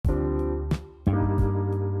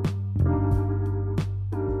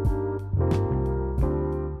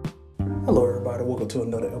welcome to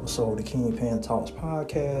another episode of the Kingpin Talks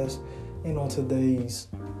podcast. And on today's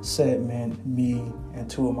segment, me and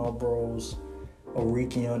two of my bros,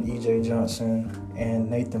 Arikian E.J. Johnson and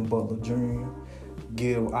Nathan Butler Jr.,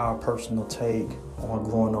 give our personal take on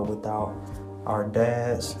growing up without our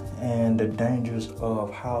dads and the dangers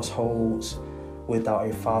of households without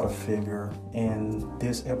a father figure. And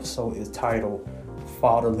this episode is titled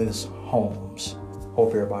Fatherless Homes. Hope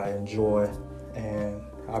everybody enjoy, and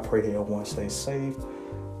I pray that everyone stay safe,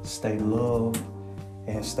 stay loved,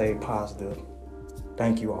 and stay positive.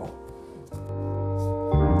 Thank you all.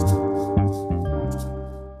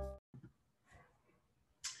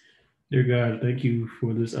 Dear God, thank you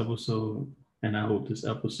for this episode, and I hope this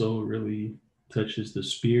episode really touches the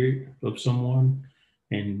spirit of someone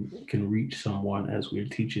and can reach someone as we're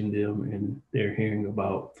teaching them and they're hearing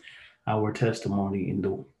about our testimony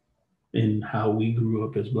in how we grew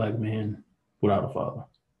up as Black men without a father.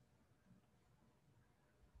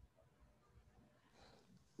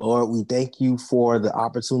 Lord, we thank you for the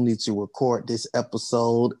opportunity to record this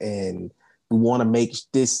episode, and we want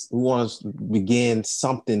to begin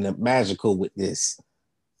something magical with this.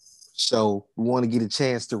 So we want to get a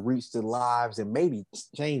chance to reach the lives and maybe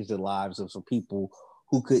change the lives of some people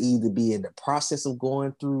who could either be in the process of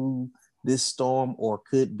going through this storm or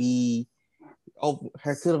could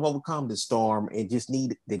have overcome the storm and just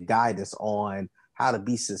need the guidance on how to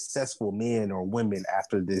be successful men or women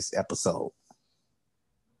after this episode.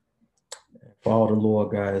 Father,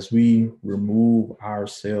 Lord God, as we remove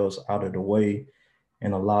ourselves out of the way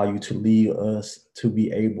and allow you to lead us to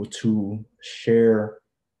be able to share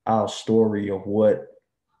our story of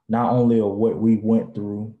not only of what we went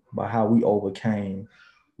through, but how we overcame.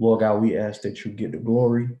 Lord God, we ask that you get the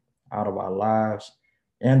glory out of our lives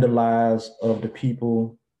and the lives of the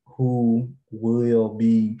people who will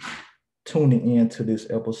be tuning in to this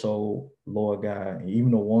episode, Lord God, and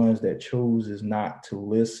even the ones that chooses not to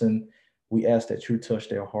listen. We ask that you touch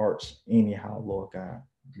their hearts anyhow, Lord God,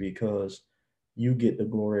 because you get the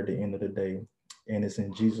glory at the end of the day. And it's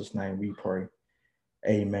in Jesus' name we pray.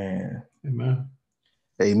 Amen. Amen.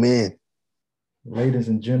 Amen. Ladies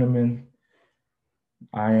and gentlemen,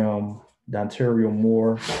 I am Dontario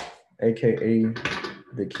Moore, aka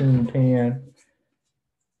the Kingpin,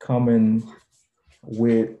 coming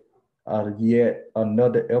with yet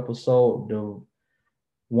another episode,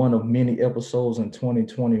 one of many episodes in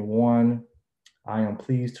 2021. I am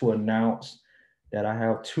pleased to announce that I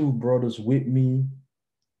have two brothers with me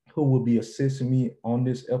who will be assisting me on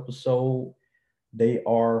this episode. They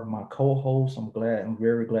are my co-hosts. I'm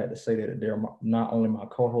very glad to say that they're not only my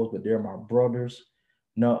co-hosts, but they're my brothers.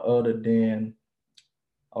 None other than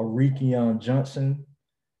Arikian Johnson,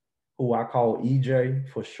 who I call EJ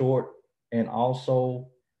for short, and also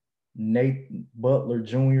Nathan Butler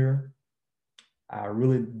Jr. I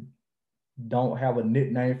really don't have a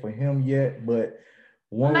nickname for him yet, but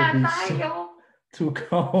one will be soon to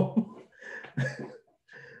come.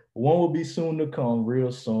 One will be soon to come,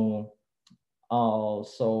 real soon.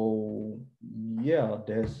 So yeah,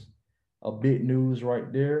 that's a big news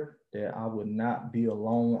right there that I would not be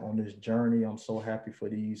alone on this journey. I'm so happy for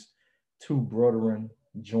these two brethren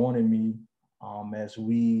joining me as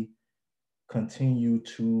we continue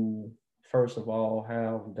to, first of all,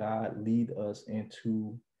 have God lead us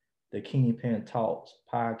into the Kingpin Talks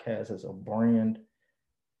podcast as a brand,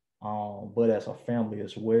 but as a family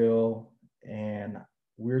as well. And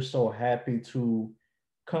we're so happy to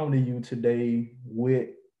come to you today with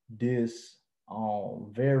this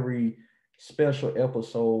very special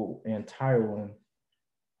episode entitled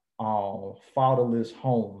Fatherless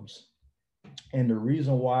Homes. And the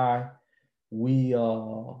reason why we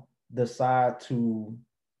decide to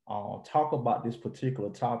talk about this particular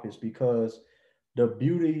topic is because the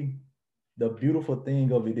beautiful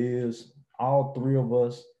thing of it is all three of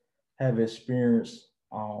us have experienced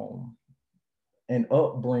an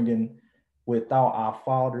upbringing without our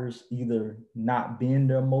fathers either not being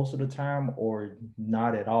there most of the time or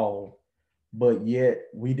not at all. But yet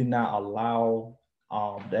we did not allow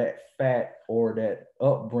that fact or that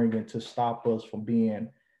upbringing to stop us from being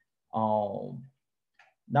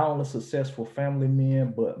not only successful family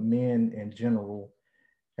men, but men in general.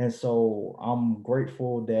 And so I'm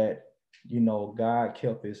grateful that, God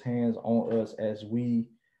kept his hands on us as we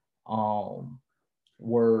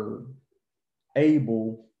were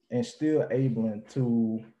able and still able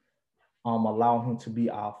to allow him to be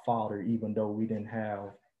our father, even though we didn't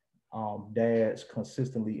have dads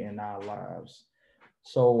consistently in our lives.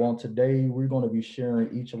 So on today, we're going to be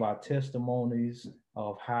sharing each of our testimonies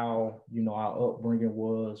of how, our upbringing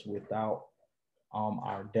was without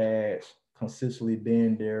our dads consistently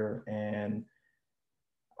being there, and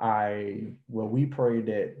we pray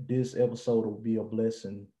that this episode will be a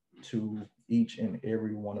blessing to each and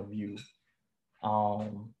every one of you.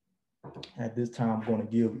 Um, at this time, I'm going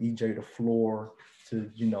to give EJ the floor to,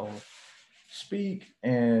 speak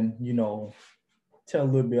and, tell a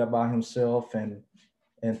little bit about himself and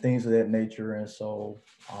things of that nature. And so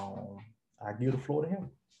I give the floor to him.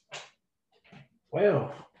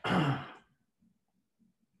 Well, I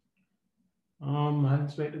didn't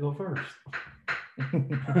expect to go first.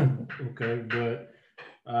 Okay, but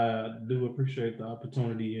I do appreciate the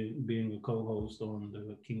opportunity of being a co-host on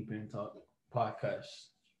the Kingpin Talk podcast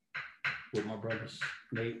with my brothers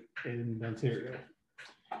Nate and Ontario.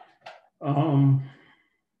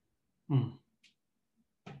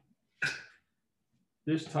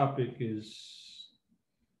 This topic is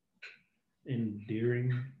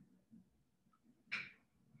endearing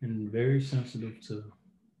and very sensitive to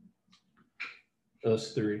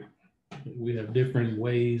us three. We have different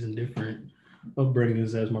ways and different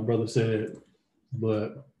upbringings, as my brother said,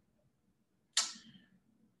 but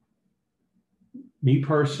me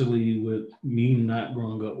personally, with me not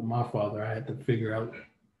growing up with my father, I had to figure out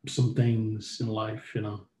some things in life, and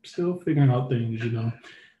I'm still figuring out things,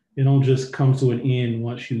 It don't just come to an end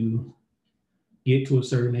once you get to a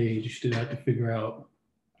certain age. You still have to figure out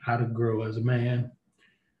how to grow as a man.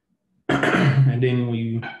 And then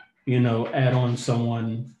when you add on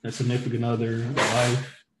someone, a significant other in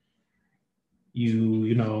life,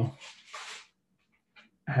 you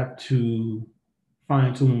have to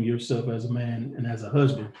fine tune yourself as a man and as a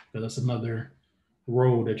husband, because that's another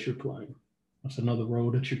role that you're playing. That's another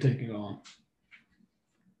role that you're taking on.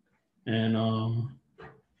 And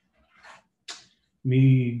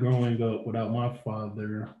me growing up without my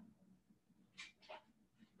father,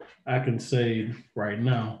 I can say right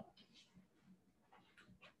now,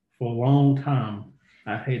 for a long time,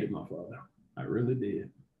 I hated my father. I really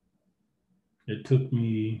did. It's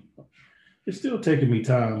still taking me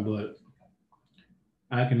time, but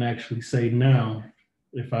I can actually say now,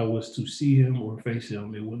 if I was to see him or face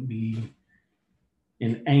him, it wouldn't be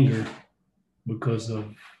in anger because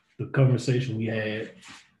of the conversation we had.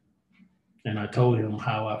 And I told him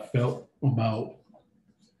how I felt about,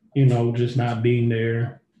 just not being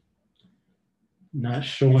there, not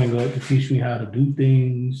showing up to teach me how to do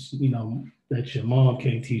things, that your mom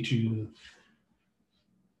can't teach you.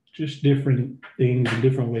 Just different things in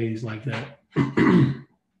different ways like that.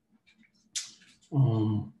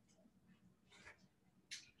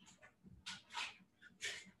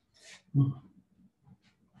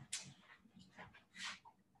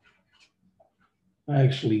 I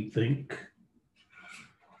actually think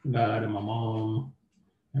God and my mom,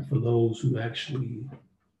 and for those who actually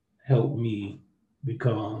helped me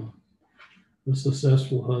become the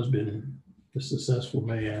successful husband, the successful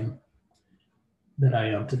man that I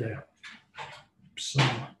am today. So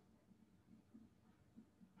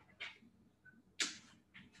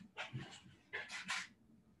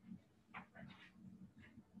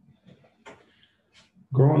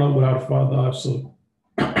growing up without a father also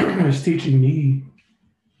is teaching me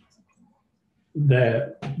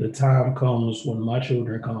that the time comes when my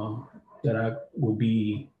children come that I will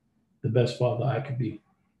be the best father I could be,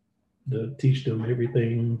 to teach them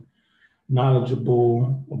everything,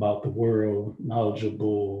 knowledgeable about the world,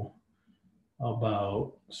 knowledgeable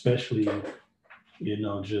about especially,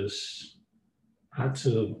 just how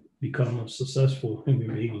to become a successful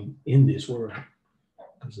human being in this world.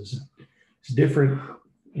 Because it's different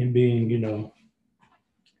in being,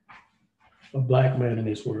 a black man in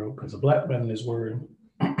this world. Because a black man in this world,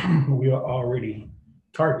 we are already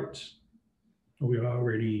targets. We're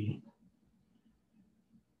already,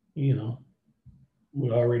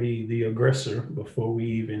 we're already the aggressor before we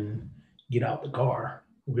even get out the car.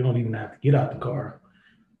 We don't even have to get out the car.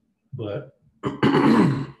 But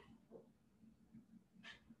I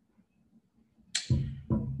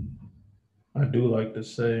do like to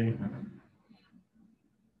say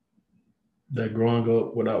that growing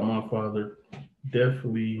up without my father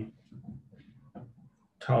definitely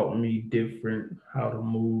taught me different, how to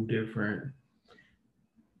move different.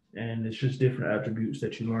 And it's just different attributes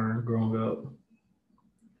that you learn growing up.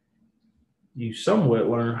 You somewhat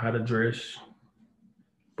learn how to dress,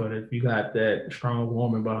 but if you got that strong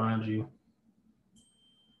woman behind you,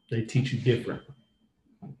 they teach you different.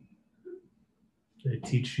 They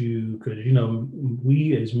teach you, because,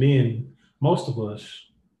 we as men, most of us,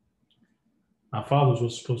 our fathers were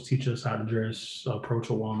supposed to teach us how to dress, approach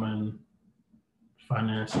a woman,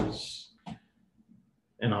 finances,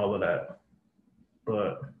 and all of that.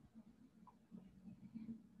 But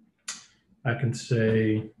I can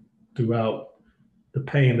say throughout the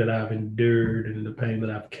pain that I've endured and the pain that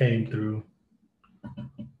I've came through,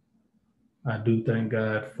 I do thank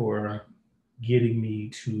God for getting me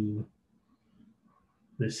to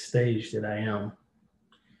this stage that I am.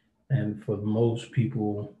 And for most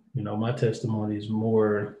people, my testimony is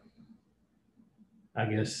more, I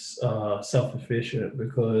guess, self-efficient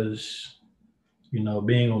because,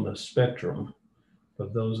 being on the spectrum, for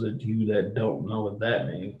those of you that don't know what that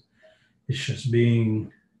means, it's just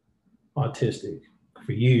being autistic.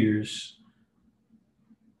 For years,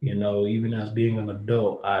 even as being an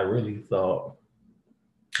adult, I really thought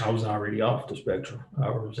I was already off the spectrum. I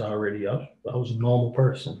was a normal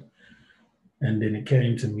person. And then it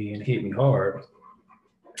came to me and hit me hard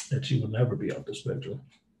that you will never be off the spectrum.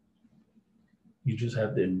 You just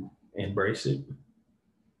have to embrace it.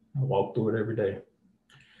 I walk through it every day.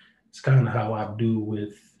 It's kind of how I do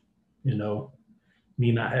with, you know,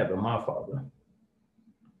 me not having my father.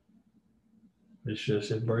 It's just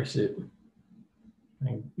embrace it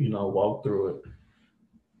and, walk through it.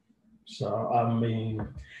 So, I mean,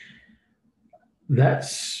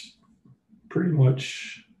 that's pretty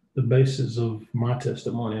much the basis of my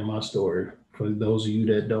testimony and my story. For those of you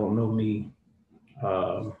that don't know me,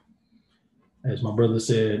 um, as my brother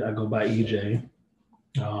said, I go by EJ.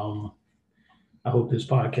 Um, I hope this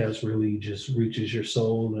podcast really just reaches your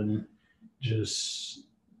soul and just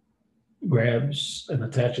grabs and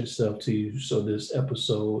attaches itself to you. So this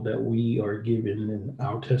episode that we are giving and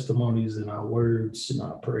our testimonies and our words and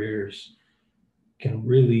our prayers can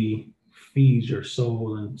really feed your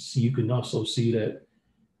soul, and so you can also see that,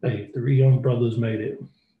 hey, three young brothers made it.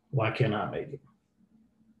 Why can't I make it?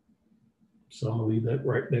 So I'm gonna leave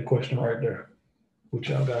that question right there with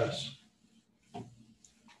y'all guys.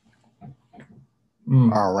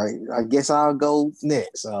 All right, I guess I'll go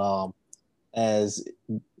next. As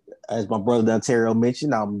as my brother Ontario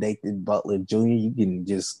mentioned, I'm Nathan Butler Jr. You can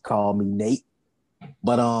just call me Nate.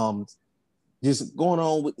 But just going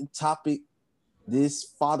on with the topic, this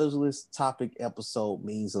fatherless topic episode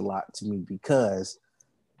means a lot to me because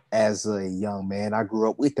as a young man, I grew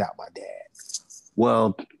up without my dad.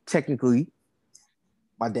 Well, technically,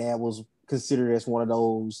 my dad was considered as one of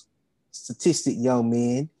those statistic young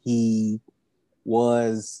men. He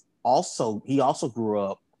also grew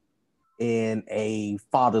up in a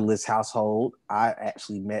fatherless household. I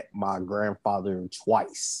actually met my grandfather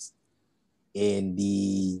twice in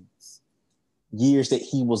the years that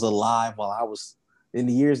he was alive while I was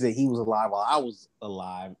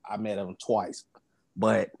alive. I met him twice.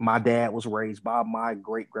 But my dad was raised by my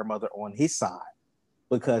great grandmother on his side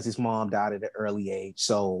because his mom died at an early age.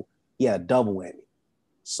 So he had a double whammy.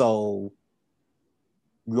 So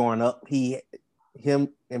growing up, him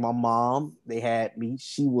and my mom, they had me.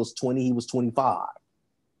 She was 20, he was 25.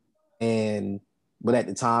 But at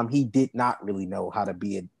the time, he did not really know how to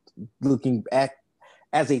be looking at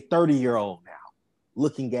as a 30-year-old now.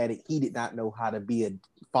 Looking at it, he did not know how to be a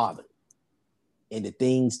father. And the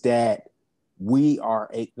things that we are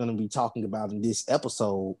going to be talking about in this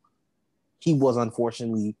episode, he was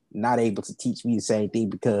unfortunately not able to teach me the same thing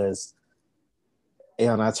because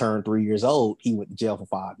when I turned 3 years old, he went to jail for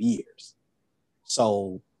 5 years.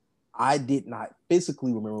 So I did not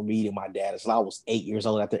physically remember meeting my dad until I was 8 years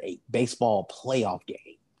old after a baseball playoff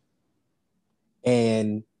game.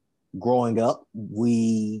 And growing up,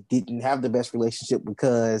 we didn't have the best relationship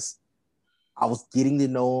because I was getting to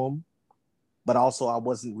know him, but also I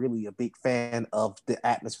wasn't really a big fan of the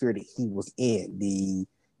atmosphere that he was in. The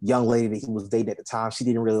young lady that he was dating at the time, she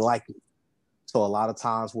didn't really like me. So a lot of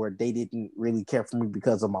times where they didn't really care for me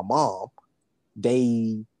because of my mom,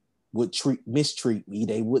 they would mistreat me.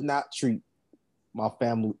 They would not treat my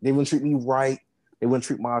family. They wouldn't treat me right. They wouldn't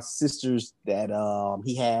treat my sisters that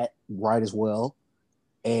he had right as well.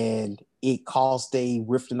 And it caused a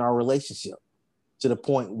rift in our relationship to the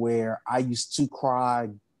point where I used to cry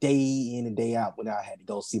day in and day out when I had to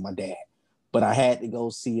go see my dad. But I had to go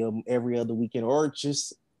see him every other weekend or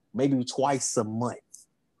just maybe twice a month.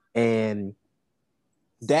 And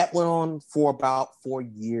that went on for about 4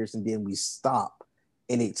 years, and then we stopped.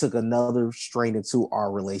 And it took another strain into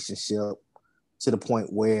our relationship to the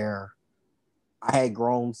point where I had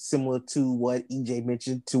grown similar to what EJ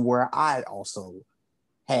mentioned, to where I also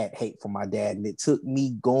had hate for my dad. And it took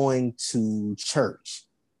me going to church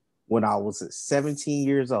when I was 17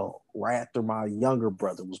 years old, right after my younger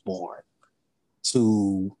brother was born,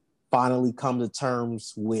 to finally come to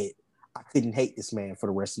terms with I couldn't hate this man for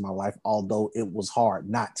the rest of my life, although it was hard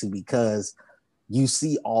not to, because you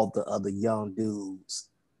see all the other young dudes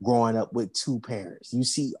growing up with two parents. You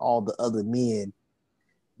see all the other men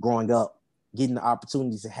growing up getting the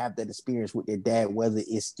opportunities to have that experience with their dad, whether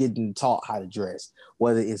it's getting taught how to dress,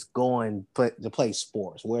 whether it's going to play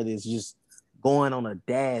sports, whether it's just going on a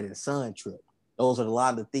dad and son trip. Those are a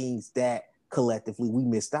lot of the things that collectively we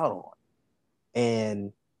missed out on.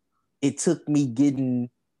 And it took me getting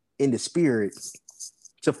in the spirit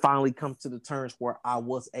to finally come to the terms where I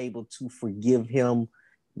was able to forgive him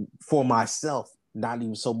for myself, not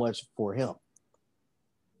even so much for him.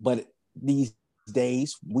 But these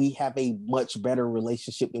days, we have a much better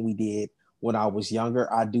relationship than we did when I was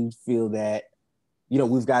younger. I do feel that,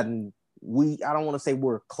 we've gotten, I don't want to say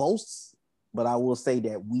we're close, but I will say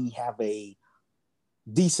that we have a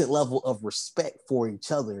decent level of respect for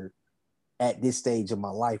each other at this stage of my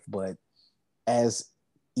life. But as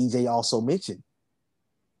EJ also mentioned,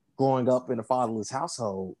 growing up in a fatherless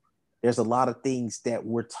household, there's a lot of things that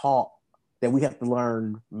we're taught that we have to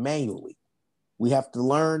learn manually. We have to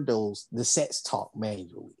learn the sets talk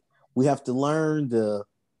manually. We have to learn the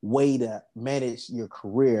way to manage your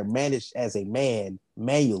career, manage as a man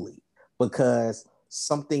manually, because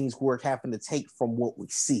some things we're having to take from what we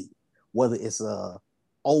see, whether it's a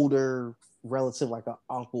older relative like an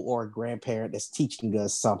uncle or a grandparent that's teaching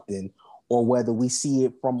us something, or whether we see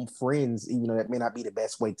it from friends, even though that may not be the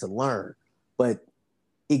best way to learn, but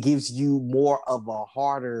it gives you more of a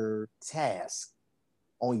harder task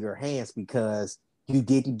on your hands because you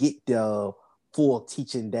didn't get the full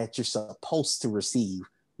teaching that you're supposed to receive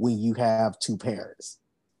when you have two parents.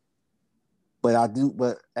 But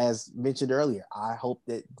as mentioned earlier, I hope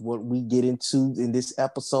that what we get into in this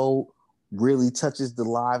episode really touches the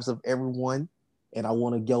lives of everyone. And I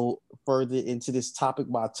want to go further into this topic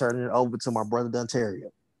by turning it over to my brother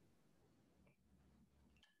Dontario.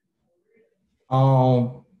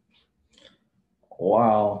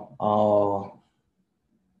 Wow.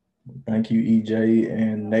 Thank you, EJ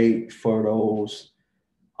and Nate, for those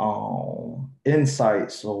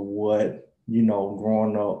insights of what,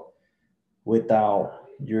 growing up without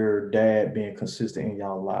your dad being consistent in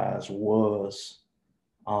y'all lives was.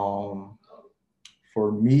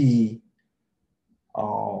 For me,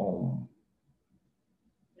 um,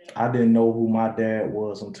 I didn't know who my dad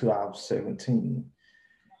was until I was 17.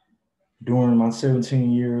 During my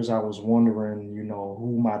 17 years, I was wondering,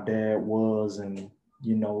 who my dad was, and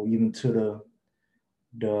even to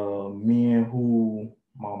the men who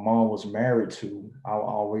my mom was married to, I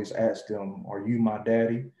always asked them, "Are you my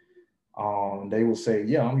daddy?" They would say,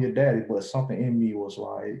 "Yeah, I'm your daddy," but something in me was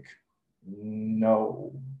like,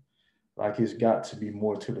 "No, like it's got to be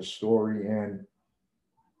more to the story." And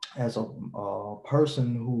as a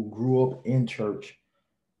person who grew up in church,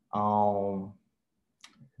 um,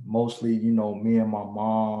 mostly, me and my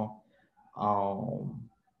mom, um,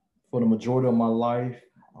 for the majority of my life,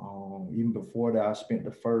 even before that, I spent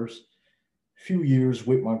the first few years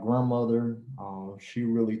with my grandmother. She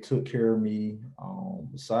really took care of me.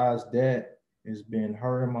 Besides that, it's been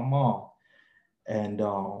her and my mom. And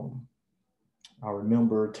I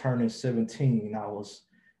remember turning 17.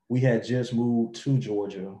 We had just moved to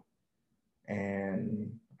Georgia,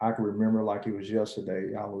 and I can remember like it was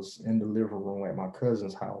yesterday. I was in the living room at my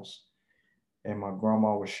cousin's house, and my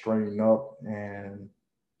grandma was straightening up, and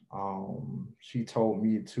she told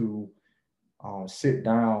me to sit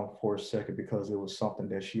down for a second because it was something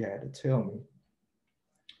that she had to tell me.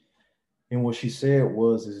 And what she said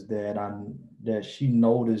was is that she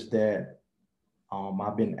noticed that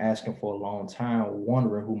I've been asking for a long time,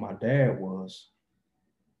 wondering who my dad was.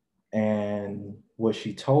 And what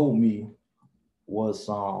she told me was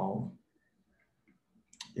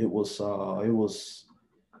it was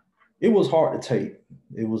it was hard to take.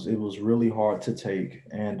 It was really hard to take.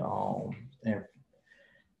 And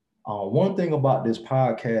one thing about this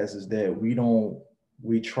podcast is that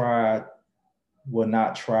we try, well,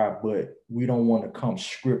 not try, but we don't want to come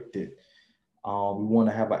scripted. We want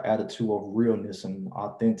to have an attitude of realness and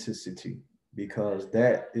authenticity because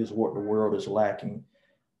that is what the world is lacking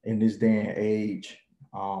in this day and age.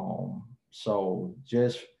 So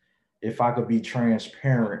just if I could be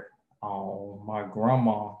transparent, my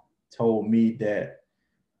grandma told me that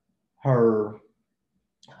her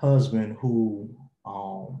husband, who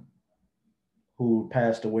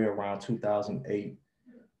passed away around 2008,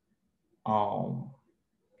 um,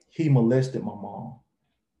 he molested my mom,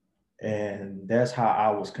 and that's how I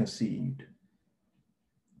was conceived.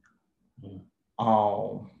 Mm.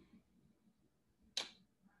 Um,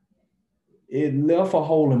 it left a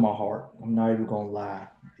hole in my heart. I'm not even gonna lie.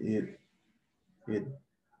 It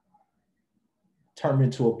turned me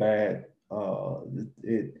into a bad.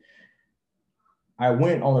 It I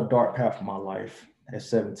went on a dark path of my life at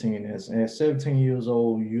 17. As at 17 years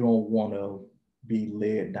old, you don't want to be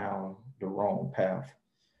led down the wrong path.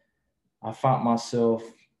 I found myself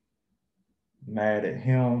mad at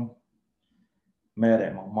him, mad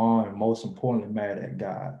at my mom, and most importantly, mad at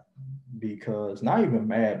God. Because not even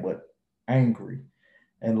mad, but angry.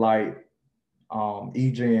 And like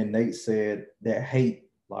EJ and Nate said, that hate,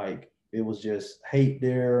 like it was just hate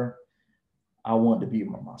there. I wanted to be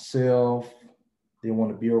by myself. Didn't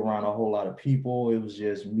want to be around a whole lot of people. It was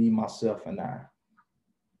just me, myself, and I.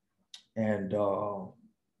 And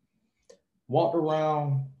walked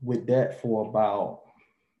around with that for about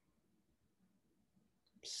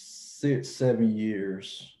 6, 7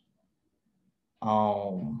 years.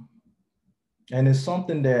 Um, and it's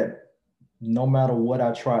something that no matter what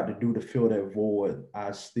I tried to do to fill that void,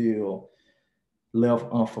 I still left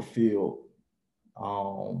unfulfilled.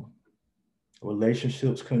 Um,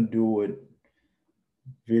 Relationships couldn't do it,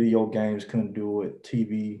 video games couldn't do it,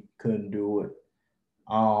 TV couldn't do it,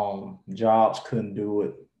 jobs couldn't do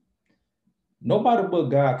it. Nobody but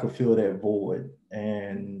God could fill that void.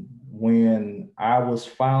 And when I was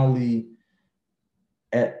finally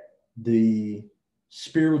at the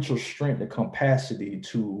spiritual strength and capacity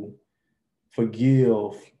to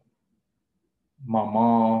forgive my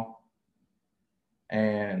mom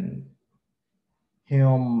and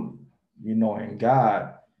him, and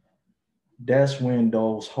God, that's when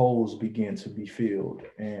those holes begin to be filled.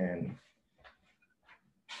 And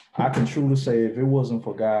I can truly say if it wasn't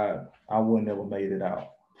for God, I would never made it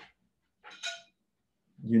out.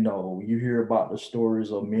 You hear about the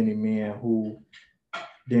stories of many men who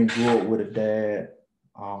didn't grow up with a dad.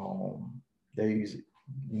 They're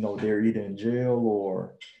either in jail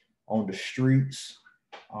or on the streets,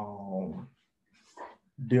 um,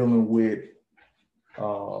 dealing with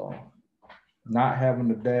uh, not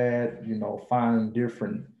having a dad, finding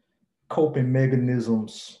different coping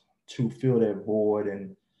mechanisms to fill that void.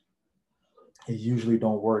 And it usually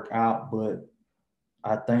don't work out. But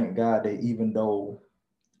I thank God that even though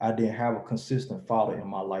I didn't have a consistent father in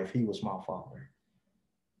my life, he was my father.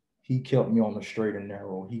 He kept me on the straight and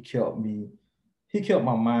narrow. He kept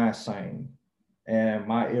my mind sane. And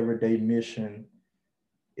my everyday mission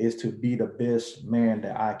is to be the best man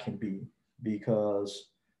that I can be. Because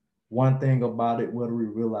one thing about it, whether we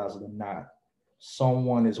realize it or not,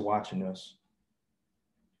 someone is watching us.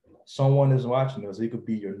 Someone is watching us. It could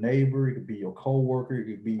be your neighbor, it could be your coworker, it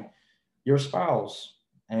could be your spouse.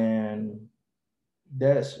 And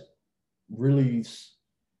that's really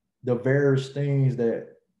the various things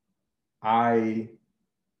that I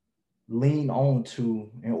lean on to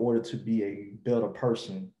in order to be a better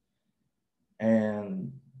person.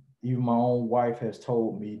 And even my own wife has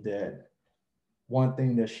told me that one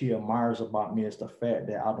thing that she admires about me is the fact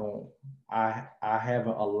that I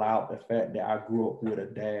haven't allowed the fact that I grew up with a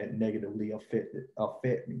dad negatively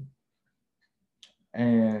affect me.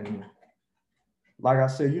 And like I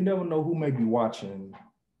said, you never know who may be watching.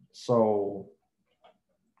 So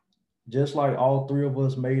just like all three of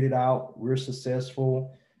us made it out, we're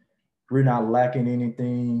successful. We're not lacking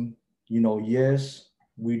anything. Yes,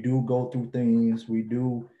 we do go through things. We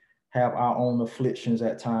do have our own afflictions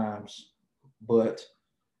at times, but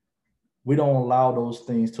we don't allow those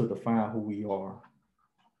things to define who we are.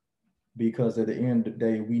 Because at the end of the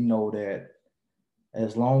day, we know that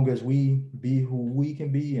as long as we be who we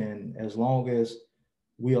can be, and as long as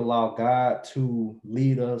we allow God to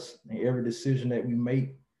lead us in every decision that we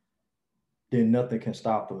make, then nothing can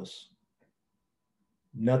stop us.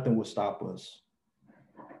 Nothing will stop us.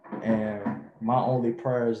 And my only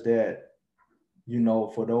prayer is that,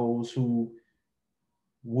 for those who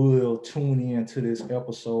will tune in to this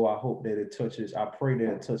episode, I pray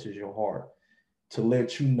that it touches your heart to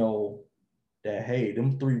let you know that, hey,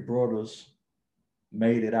 them three brothers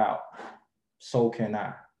made it out. So can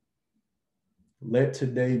I. Let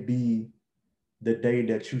today be the day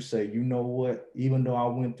that you say, you know what, even though I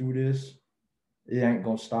went through this, it ain't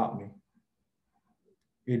gonna stop me.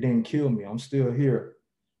 It didn't kill me. I'm still here.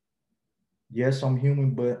 Yes, I'm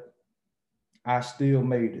human, but I still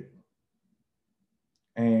made it.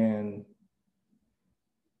 And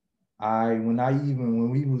when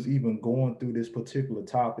we was even going through this particular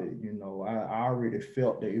topic, I already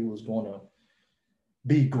felt that it was gonna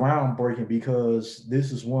be groundbreaking, because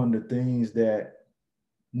this is one of the things that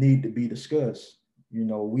need to be discussed.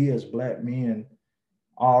 We as Black men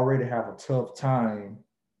already have a tough time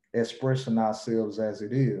expressing ourselves as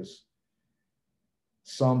it is.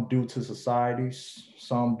 Some due to societies,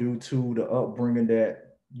 some due to the upbringing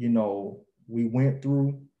that, we went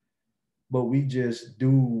through, but we just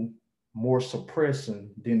do more suppressing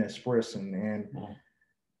than expressing. And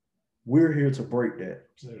we're here to break that.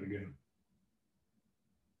 Say it again.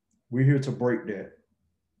 We're here to break that.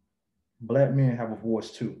 Black men have a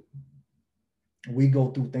voice too. We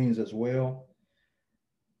go through things as well.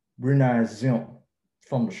 We're not exempt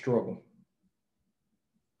from the struggle.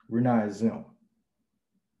 We're not exempt.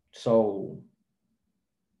 So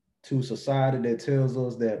to society that tells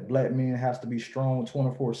us that black men has to be strong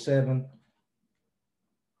 24/7,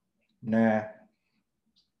 nah,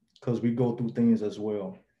 because we go through things as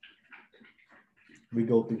well. We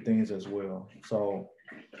go through things as well. So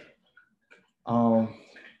um,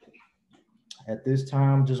 at this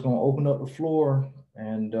time, just gonna open up the floor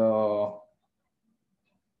and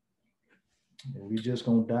we just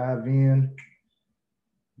gonna dive in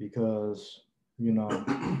because you know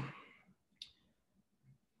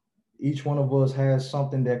each one of us has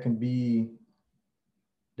something that can be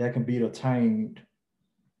attained,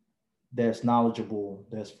 that's knowledgeable,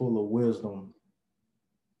 that's full of wisdom,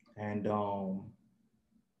 and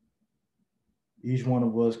each one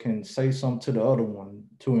of us can say something to the other one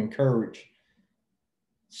to encourage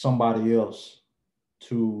somebody else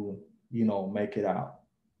to make it out.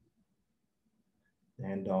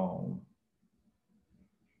 And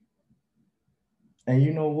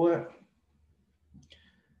you know what,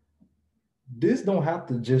 this don't have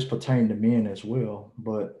to just pertain to men as well,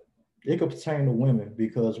 but it could pertain to women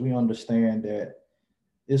because we understand that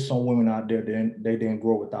there's some women out there that they didn't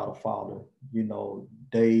grow without a father. They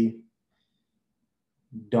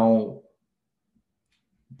don't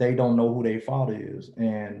they don't know who their father is.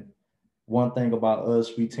 And one thing about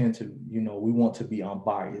us, we tend to, we want to be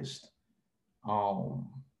unbiased. Um,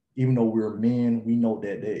 Even though we're men, we know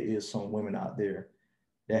that there is some women out there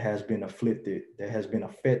that has been afflicted, that has been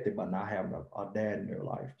affected by not having a dad in their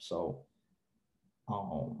life. So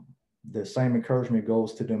um, the same encouragement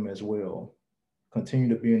goes to them as well. Continue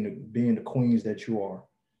to being the queens that you are.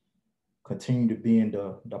 Continue to being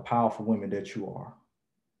the powerful women that you are.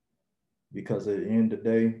 Because at the end of the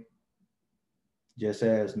day, just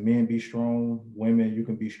as men be strong, women, you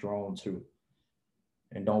can be strong too.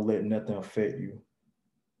 And don't let nothing affect you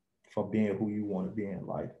from being who you want to be in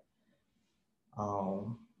life.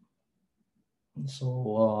 Um,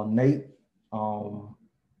 Nate, um,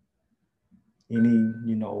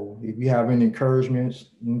 if you have any encouragements,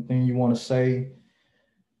 anything you want to say,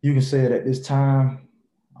 you can say it at this time.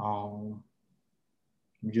 Um,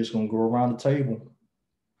 we're just gonna go around the table.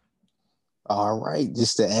 All right,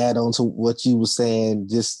 just to add on to what you were saying,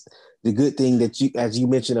 just the good thing that you, as you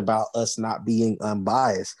mentioned about us not being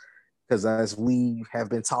unbiased, because as we have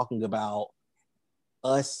been talking about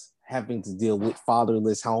us having to deal with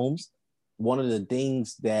fatherless homes, one of the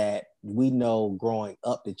things that we know growing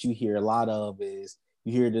up that you hear a lot of is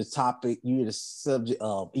you hear the topic, you hear the subject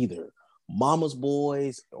of either mama's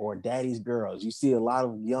boys or daddy's girls. You see a lot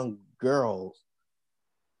of young girls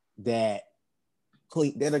that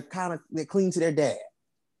that are kind of they're clean to their dad,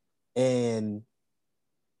 and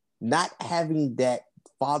not having that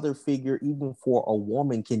father figure even for a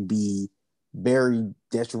woman can be very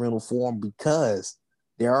detrimental for them, because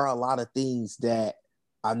there are a lot of things that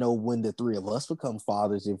I know when the three of us become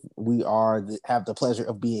fathers, if we have the pleasure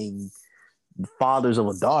of being fathers of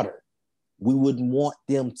a daughter, we wouldn't want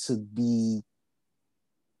them to be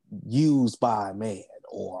used by a man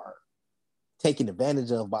or taken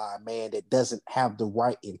advantage of by a man that doesn't have the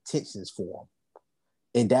right intentions for them.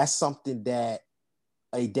 And that's something that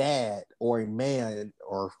a dad or a man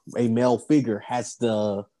or a male figure has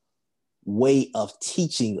the way of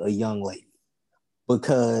teaching a young lady.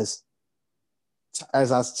 Because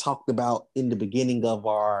as I talked about in the beginning of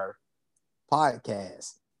our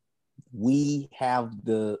podcast, we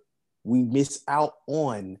miss out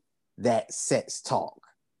on that sex talk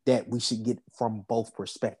that we should get from both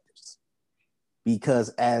perspectives. Because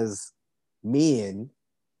as men,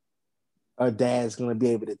 our dad's going to be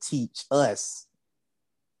able to teach us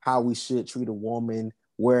how we should treat a woman,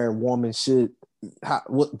 where a woman should,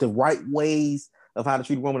 what the right ways of how to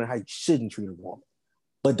treat a woman and how you shouldn't treat a woman.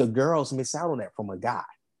 But the girls miss out on that from a guy.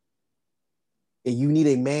 And you need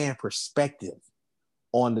a man perspective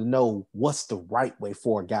on to know what's the right way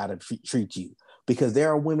for a guy to treat you. Because there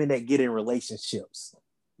are women that get in relationships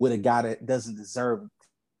with a guy that doesn't deserve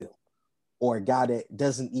them, or a guy that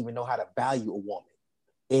doesn't even know how to value a woman.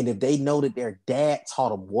 And if they know that their dad taught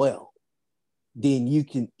them well, then you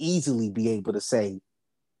can easily be able to say,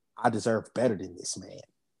 I deserve better than this man.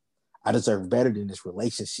 I deserve better than this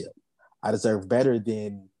relationship. I deserve better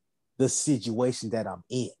than the situation that I'm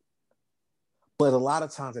in. But a lot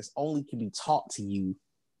of times that's only can be taught to you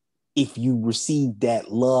if you receive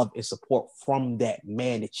that love and support from that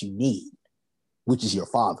man that you need, which is your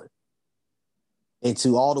father. And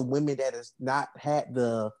to all the women that has not had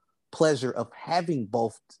the pleasure of having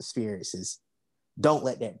both experiences, don't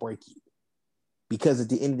let that break you. Because at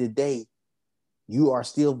the end of the day, you are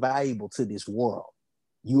still valuable to this world.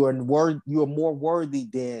 You are more worthy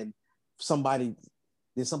than somebody's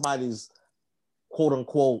quote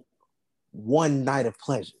unquote one night of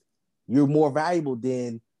pleasure. You're more valuable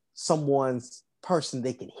than someone's person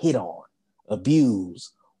they can hit on,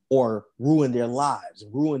 abuse, or ruin their lives,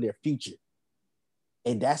 ruin their future.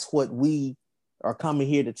 And that's what we are coming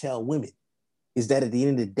here to tell women, is that at the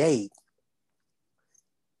end of the day,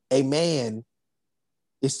 a man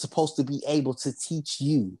is supposed to be able to teach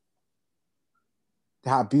you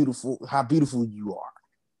how beautiful you are.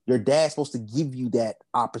 Your dad's supposed to give you that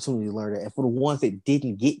opportunity to learn that. And for the ones that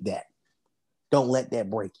didn't get that, don't let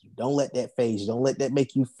that break you. Don't let that phase you. Don't let that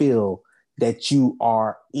make you feel that you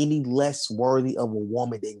are any less worthy of a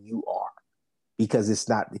woman than you are, because it's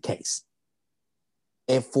not the case.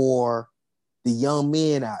 And for the young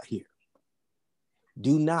men out here,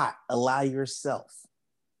 do not allow yourself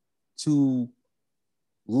to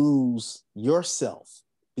lose yourself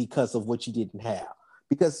because of what you didn't have.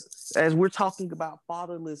 Because as we're talking about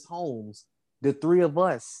fatherless homes, the three of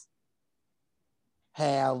us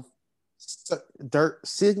have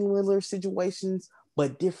similar situations,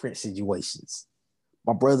 but different situations.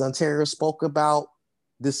 My brother Ontario spoke about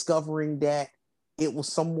discovering that it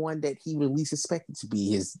was someone that he would least expected to be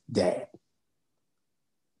his dad.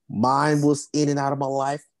 Mine was in and out of my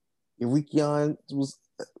life. Enriqueon was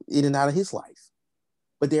in and out of his life.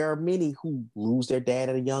 But there are many who lose their dad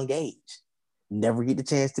at a young age, never get the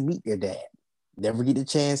chance to meet their dad, never get the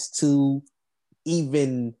chance to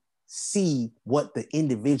even see what the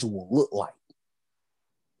individual looked like.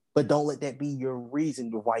 But don't let that be your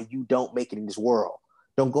reason why you don't make it in this world.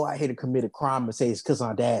 Don't go out here to commit a crime and say it's because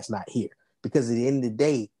our dad's not here. Because at the end of the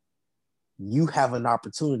day, you have an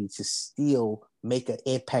opportunity to still make an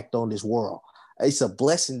impact on this world. It's a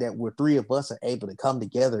blessing that we're three of us are able to come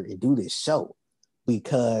together and do this show,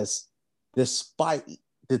 because despite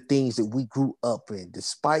the things that we grew up in,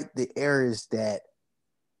 despite the areas that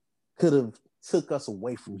could have took us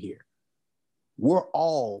away from here, we're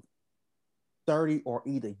all 30 or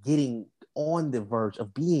either getting on the verge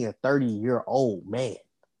of being a 30-year-old man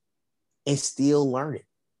and still learning,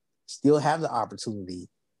 still have the opportunity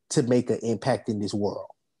to make an impact in this world,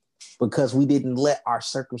 because we didn't let our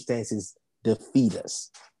circumstances defeat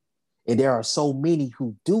us. And there are so many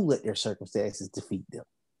who do let their circumstances defeat them.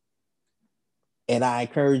 And I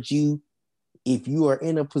encourage you, if you are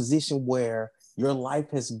in a position where your life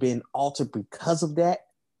has been altered because of that,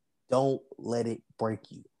 don't let it break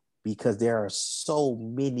you, because there are so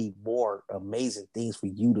many more amazing things for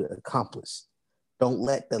you to accomplish. Don't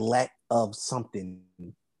let the lack of something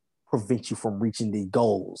prevent you from reaching the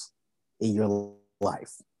goals in your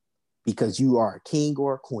life, because you are a king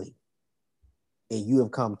or a queen, and you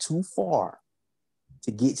have come too far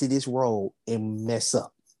to get to this road and mess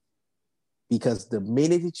up. Because the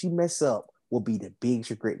minute that you mess up will be the biggest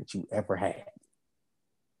regret that you ever had.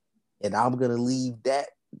 And I'm going to leave that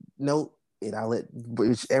note, and I'll let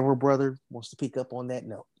whichever brother wants to pick up on that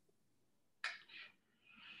note.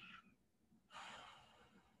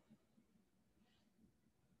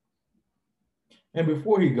 And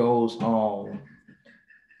before he goes,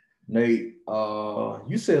 Nate,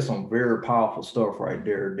 you said some very powerful stuff right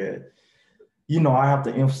there that, I have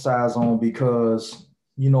to emphasize on, because,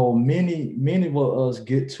 many of us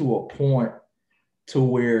get to a point to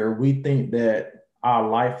where we think that our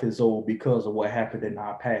life is over because of what happened in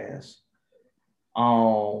our past.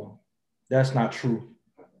 That's not true.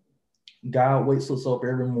 God wakes us up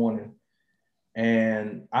every morning.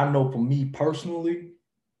 And I know for me personally,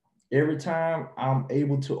 every time I'm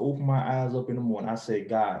able to open my eyes up in the morning, I say,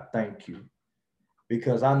 God, thank you.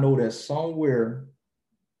 Because I know that somewhere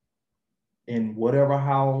in whatever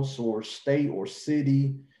house or state or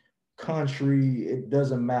city, country, it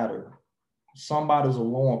doesn't matter, somebody's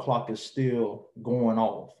alarm clock is still going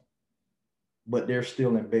off, but they're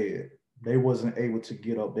still in bed. They wasn't able to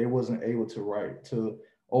get up. They wasn't able to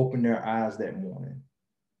open their eyes that morning.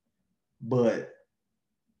 But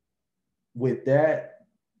with that,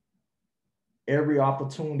 every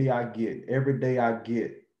opportunity I get, every day I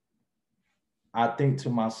get, I think to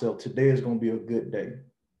myself, today is going to be a good day.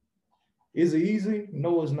 Is it easy?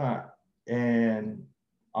 No, it's not. And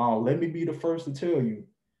let me be the first to tell you,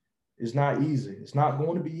 it's not easy. It's not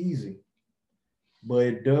going to be easy. But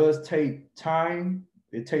it does take time.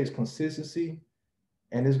 It takes consistency.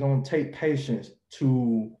 And it's going to take patience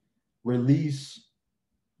to release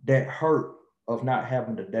that hurt of not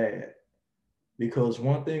having a dad. Because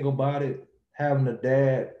one thing about it, having a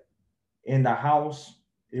dad in the house,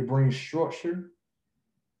 it brings structure,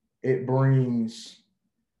 it brings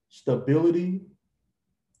stability,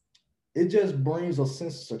 it just brings a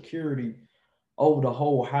sense of security over the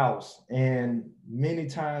whole house. And many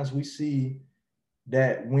times we see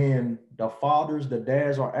that when the fathers, the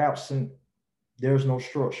dads are absent, there's no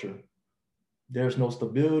structure, there's no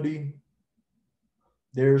stability,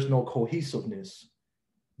 there's no cohesiveness,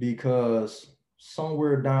 because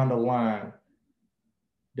somewhere down the line,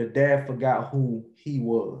 the dad forgot who he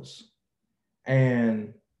was.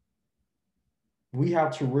 And we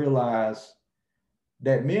have to realize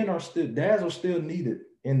that dads are still needed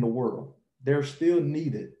in the world. They're still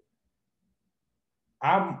needed.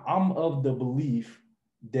 I'm of the belief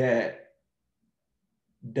that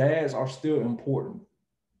dads are still important.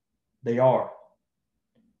 They are.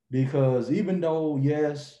 Because even though,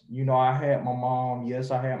 yes, I had my mom,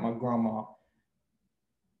 yes, I had my grandma,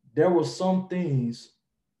 there were some things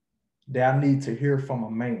that I need to hear from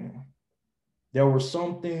a man. There were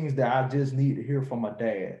some things that I just need to hear from a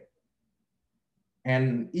dad.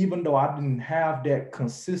 And even though I didn't have that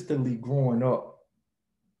consistently growing up,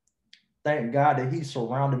 thank God that he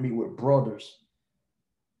surrounded me with brothers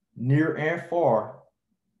near and far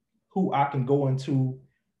who I can go into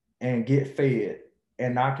and get fed,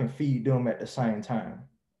 and I can feed them at the same time.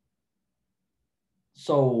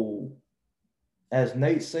 So, as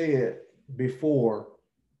Nate said before,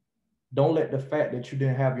 don't let the fact that you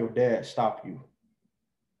didn't have your dad stop you.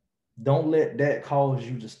 Don't let that cause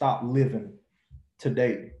you to stop living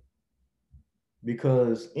today.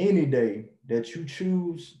 Because any day that you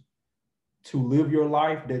choose to live your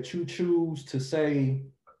life, that you choose to say,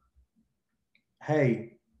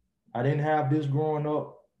 hey, I didn't have this growing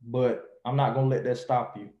up, but I'm not going to let that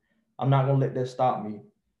stop you. I'm not going to let that stop me.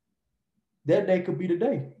 That day could be the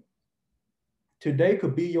day. Today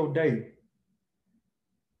could be your day.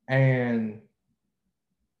 And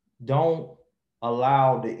don't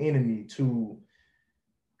allow the enemy to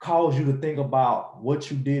cause you to think about what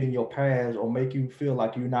you did in your past or make you feel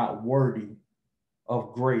like you're not worthy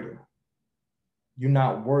of greater. You're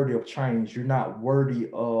not worthy of change. You're not worthy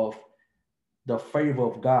of the favor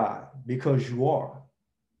of God, because you are.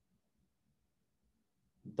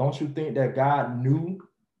 Don't you think that God knew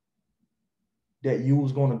that you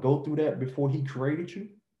was going to go through that before he created you?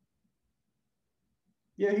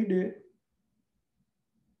 Yeah, he did.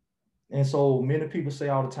 And so many people say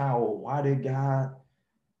all the time, well, why did God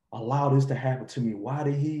allow this to happen to me? Why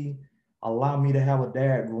did he allow me to have a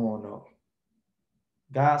dad growing up?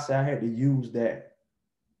 God said I had to use that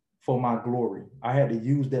for my glory. I had to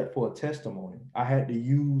use that for a testimony. I had to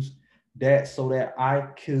use that so that I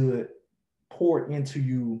could pour into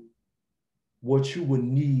you what you would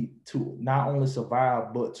need to not only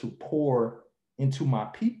survive, but to pour into my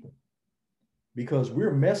people. Because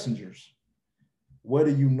we're messengers.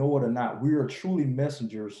 Whether you know it or not, we are truly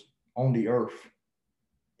messengers on the earth.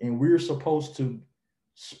 And we're supposed to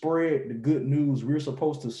spread the good news. We're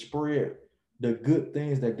supposed to spread the good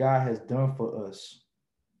things that God has done for us.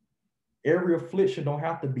 Every affliction don't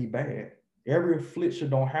have to be bad. Every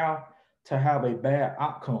affliction don't have to have a bad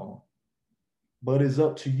outcome. But it's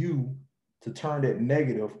up to you to turn that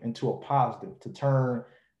negative into a positive, to turn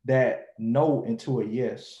that no into a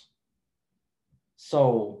yes.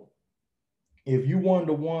 So if you're one of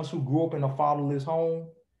the ones who grew up in a fatherless home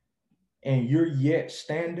and you're yet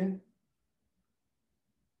standing,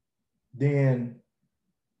 then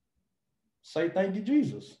say thank you,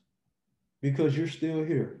 Jesus, because you're still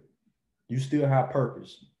here. You still have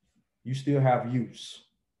purpose. You still have use.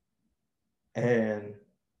 And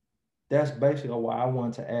that's basically what I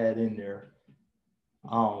wanted to add in there.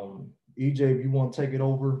 EJ, if you want to take it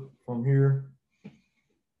over from here.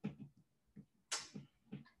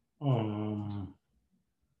 I'm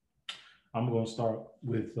going to start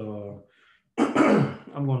with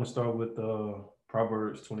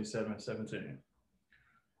Proverbs 27:17.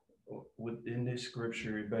 Within this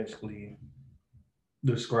scripture, it basically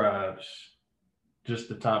describes just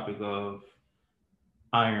the topic of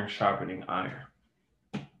iron sharpening iron.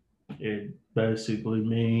 It basically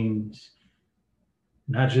means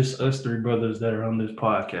not just us three brothers that are on this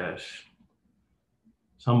podcast,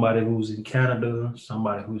 somebody who's in Canada,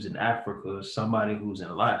 somebody who's in Africa, somebody who's in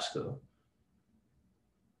Alaska.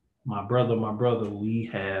 My brother, we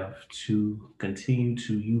have to continue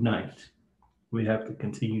to unite. We have to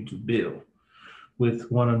continue to build with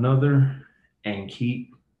one another and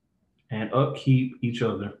keep and upkeep each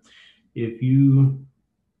other. If you,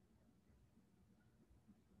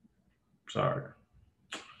 sorry,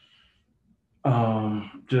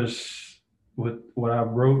 just with what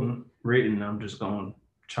I've written, I'm just going to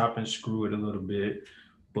chop and screw it a little bit,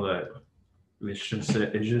 but it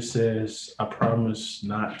just says, I promise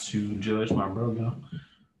not to judge my brother,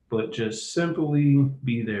 but just simply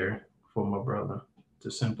be there for my brother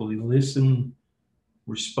to simply listen,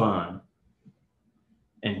 respond,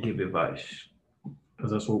 and give advice.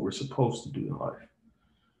 Because that's what we're supposed to do in life.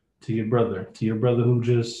 To your brother who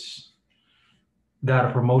just got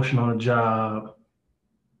a promotion on a job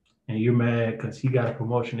and you're mad because he got a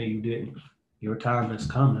promotion that you didn't. Your time is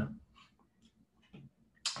coming.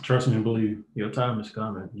 Trust me and believe, your time is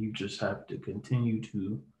coming. You just have to continue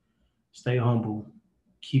to stay humble,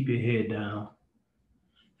 keep your head down.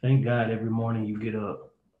 Thank God every morning you get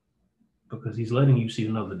up because He's letting you see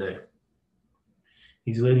another day.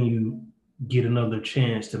 He's letting you get another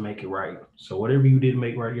chance to make it right. So, whatever you didn't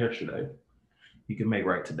make right yesterday, you can make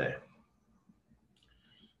right today.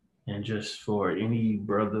 And just for any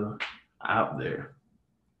brother out there,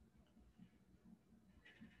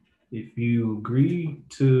 if you agree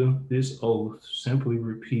to this oath, simply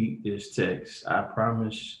repeat this text. I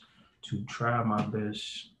promise to try my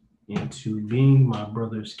best into being my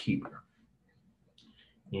brother's keeper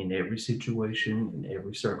in every situation, in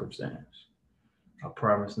every circumstance. I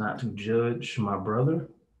promise not to judge my brother,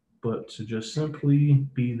 but to just simply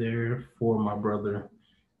be there for my brother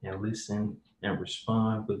and listen and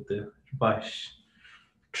respond with the advice,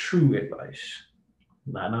 true advice.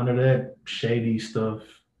 Not none of that shady stuff.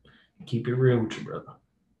 Keep it real with your brother.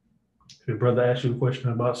 If your brother asks you a question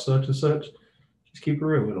about such and such, just keep it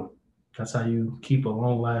real with him. That's how you keep a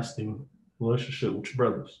long lasting relationship with your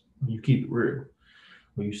brothers. When you keep it real.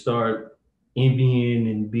 When you start envying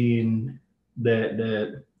and being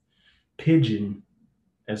that pigeon,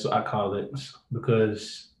 as I call it,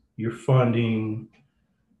 because you're funding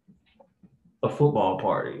a football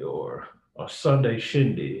party or a Sunday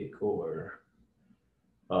shindig or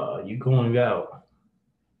you going out.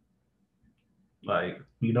 Like,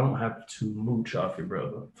 you don't have to mooch off your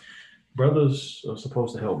brother. Brothers are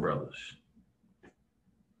supposed to help brothers,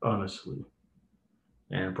 honestly.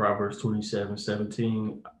 And Proverbs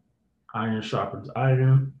 27:17, iron sharpens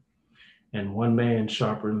iron, and one man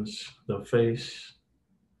sharpens the face.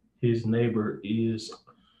 His neighbor is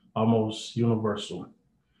almost universal.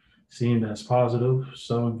 Seen as positive,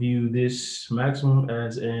 some view this maximum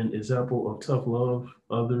as an example of tough love,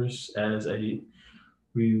 others as a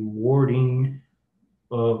rewarding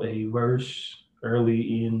of a verse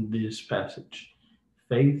early in this passage.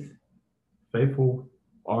 Faith, faithful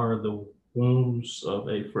are the wounds of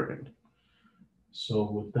a friend. So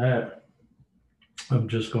with that, I'm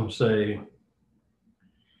just gonna say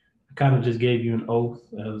I kind of just gave you an oath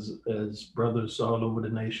as brothers all over the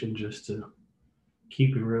nation just to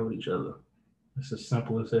keep it real with each other. It's as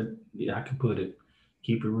simple as that. Yeah, I can put it.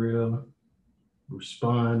 Keep it real,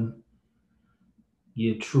 respond,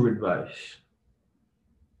 give true advice,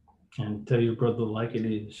 and tell your brother like it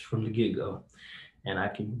is from the get-go. And I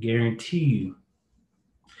can guarantee you,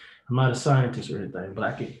 I'm not a scientist or anything,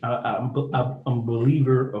 but I'm a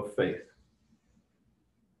believer of faith,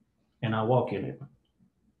 and I walk in it.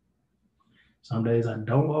 Some days I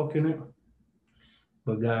don't walk in it,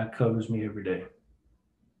 but God covers me every day.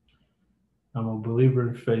 I'm a believer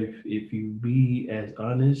in faith. If you be as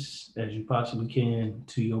honest as you possibly can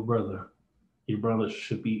to your brother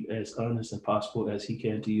should be as honest and possible as he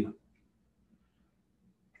can to you.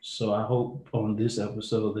 So I hope on this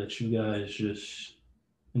episode that you guys just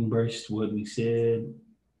embraced what we said,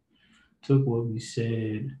 took what we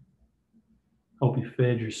said. Hope you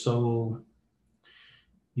fed your soul.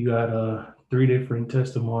 You got three different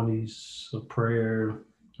testimonies, a prayer,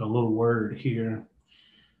 a little word here,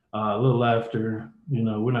 a little laughter. You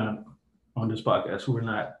know, we're not on this podcast. We're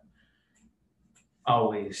not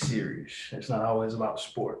always serious. It's not always about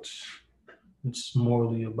sports. It's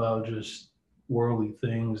morally about just worldly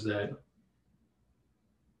things that,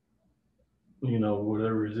 you know,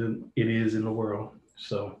 whatever it is in the world.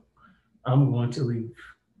 So I'm going to leave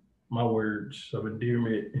my words of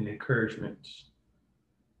endearment and encouragement.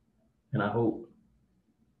 And I hope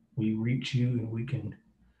we reach you and we can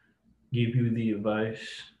give you the advice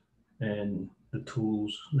and the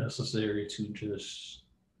tools necessary to just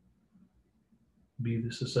be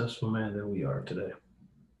the successful man that we are today.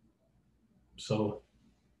 So,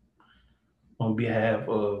 on behalf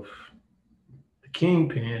of the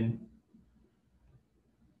Kingpin,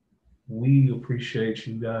 we appreciate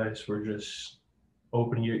you guys for just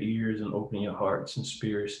opening your ears and opening your hearts and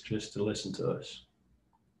spirits just to listen to us.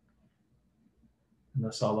 And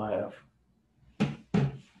that's all I have.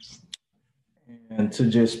 And to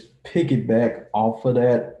just pick it back off of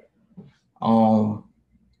that,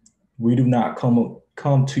 we do not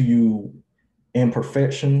come to you in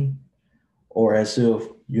perfection or as if,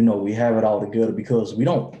 you know, we have it all together, because we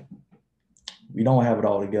don't have it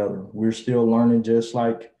all together. We're still learning, just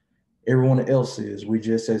like everyone else is. We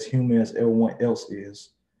just as human as everyone else is.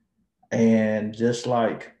 And just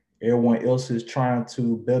like everyone else is trying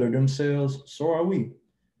to better themselves, so are we.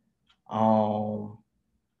 Um,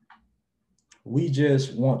 we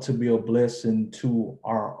just want to be a blessing to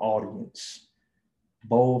our audience,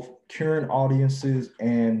 both current audiences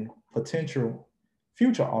and potential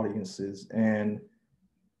future audiences. And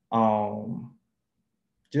um,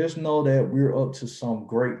 just know that we're up to some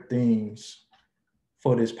great things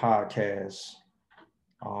for this podcast.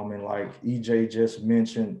 And like EJ just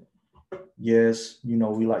mentioned, yes,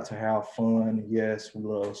 we like to have fun. Yes, we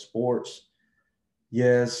love sports.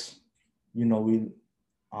 Yes, we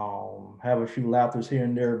have a few laughters here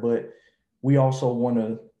and there, but we also want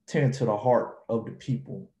to tend to the heart of the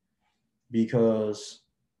people, because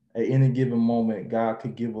at any given moment, God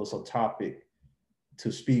could give us a topic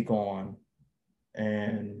to speak on.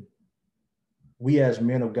 And we, as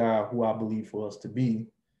men of God, who I believe for us to be,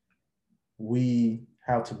 we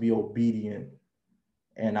have to be obedient.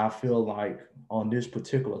 And I feel like on this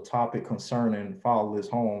particular topic concerning fatherless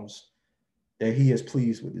homes, that he is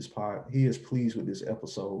pleased with this he is pleased with this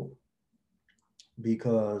episode,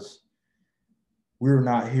 because we're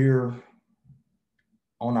not here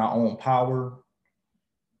on our own power.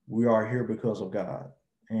 We are here because of God,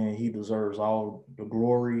 and he deserves all the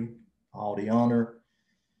glory, all the honor,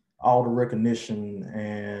 all the recognition.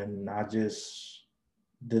 And I just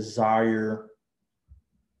desire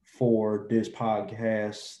for this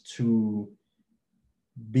podcast to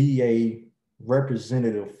be a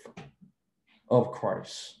representative of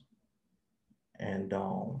Christ. And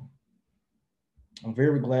I'm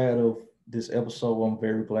very glad of this episode. I'm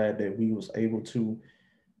very glad that we was able to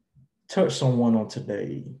touch someone on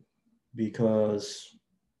today, because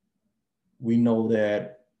we know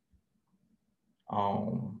that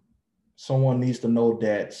someone needs to know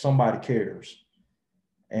that somebody cares.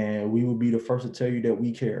 And we will be the first to tell you that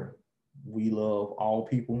we care. We love all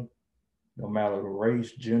people, no matter the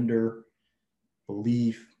race, gender,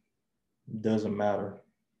 belief, doesn't matter.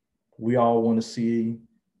 We all want to see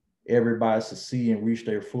everybody succeed and reach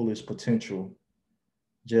their fullest potential,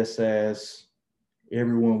 just as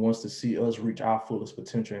everyone wants to see us reach our fullest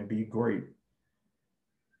potential and be great.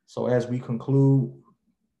 So as we conclude,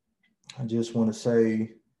 I just want to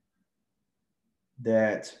say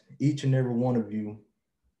that each and every one of you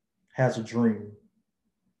has a dream.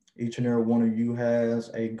 Each and every one of you has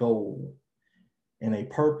a goal and a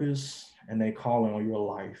purpose and a calling on your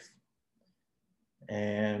life.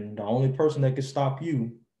 And the only person that can stop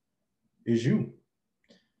you is you.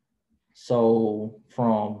 So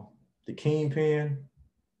from the Kingpin,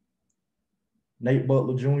 Nate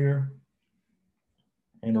Butler Jr.,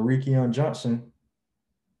 and Arikion Johnson,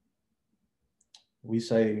 we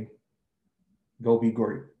say, go be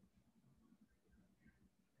great.